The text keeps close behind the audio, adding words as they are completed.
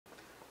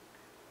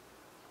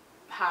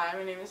Hi,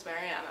 my name is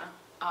Marianna.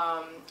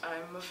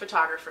 I'm a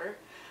photographer.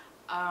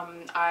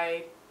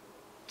 I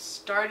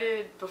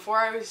started, before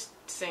I was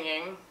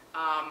singing,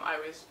 I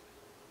was,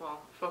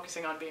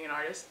 focusing on being an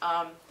artist.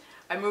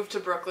 I moved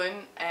to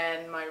Brooklyn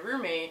and my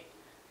roommate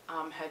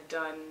had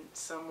done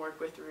some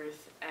work with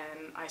Ruth,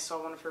 and I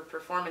saw one of her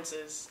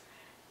performances,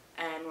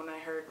 and when I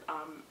heard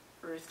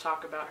Ruth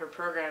talk about her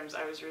programs,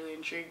 I was really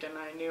intrigued, and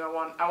I knew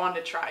I wanted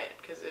to try it,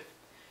 because if,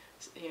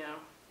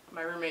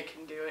 my roommate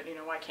can do it,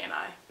 why can't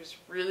I? It was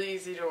really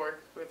easy to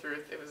work with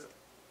Ruth. It was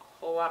a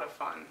whole lot of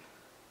fun.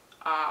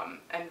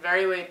 And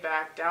very laid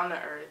back, down to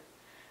earth.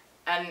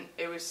 And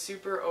it was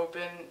super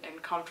open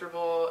and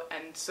comfortable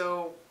and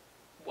so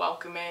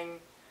welcoming.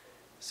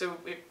 So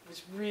it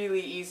was really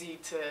easy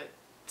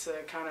to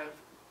kind of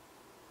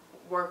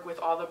work with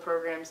all the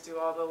programs, do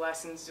all the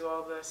lessons, do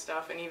all the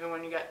stuff. And even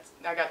when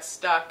I got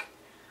stuck,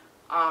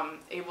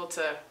 able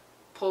to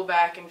pull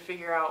back and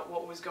figure out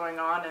what was going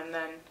on and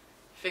then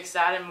fix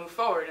that and move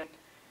forward. And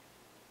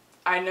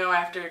I know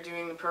after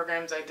doing the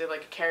programs I did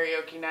like a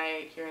karaoke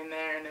night here and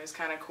there, and it was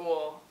kind of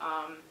cool.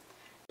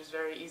 It was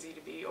very easy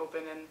to be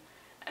open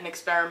and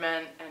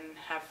experiment and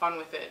have fun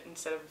with it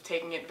instead of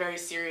taking it very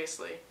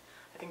seriously.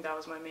 I think that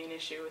was my main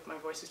issue with my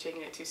voice, was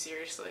taking it too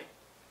seriously.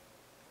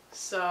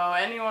 So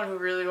anyone who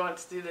really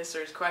wants to do this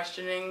or is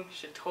questioning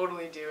should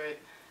totally do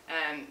it,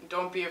 and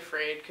don't be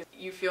afraid, because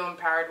you feel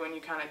empowered when you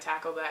kind of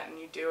tackle that and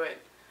you do it.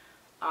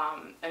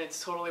 And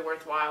it's totally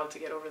worthwhile to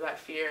get over that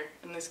fear,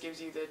 and this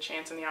gives you the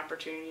chance and the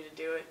opportunity to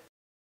do it.